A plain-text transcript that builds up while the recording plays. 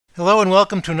Hello and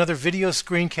welcome to another video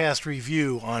screencast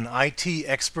review on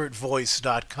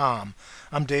itexpertvoice.com.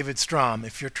 I'm David Strom.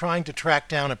 If you're trying to track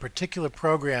down a particular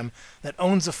program that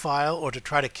owns a file or to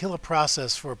try to kill a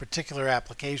process for a particular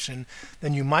application,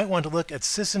 then you might want to look at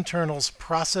Sysinternals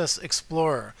Process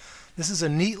Explorer. This is a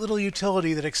neat little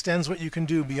utility that extends what you can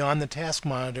do beyond the task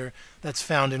monitor that's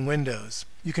found in Windows.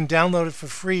 You can download it for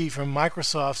free from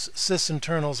Microsoft's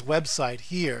Sysinternals website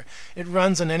here. It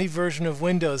runs on any version of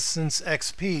Windows since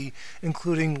XP,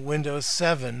 including Windows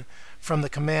 7, from the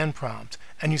command prompt.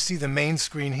 And you see the main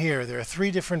screen here. There are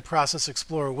three different Process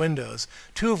Explorer windows,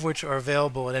 two of which are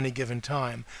available at any given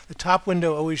time. The top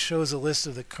window always shows a list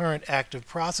of the current active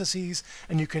processes,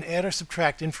 and you can add or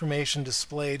subtract information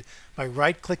displayed by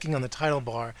right-clicking on the title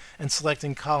bar and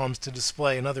selecting columns to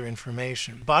display another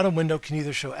information. The bottom window can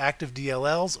either show active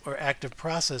DLLs or active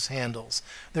process handles.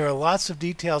 There are lots of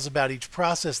details about each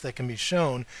process that can be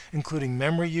shown, including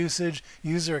memory usage,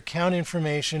 user account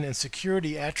information, and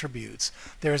security attributes.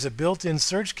 There is a built-in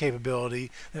search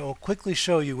capability that will quickly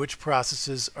show you which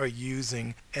processes are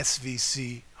using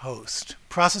SVC host.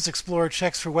 Process Explorer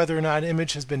checks for whether or not an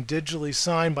image has been digitally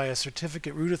signed by a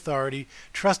certificate root authority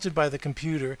trusted by the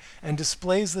computer and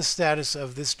displays the status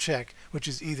of this check, which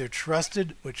is either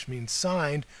trusted, which means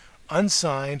signed,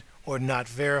 unsigned, or not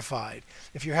verified.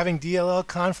 If you're having DLL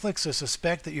conflicts or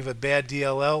suspect that you have a bad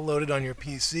DLL loaded on your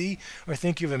PC or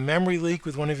think you have a memory leak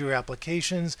with one of your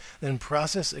applications, then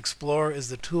Process Explorer is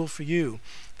the tool for you.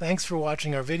 Thanks for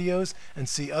watching our videos, and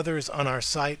see others on our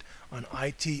site on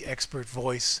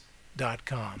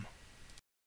itexpertvoice.com.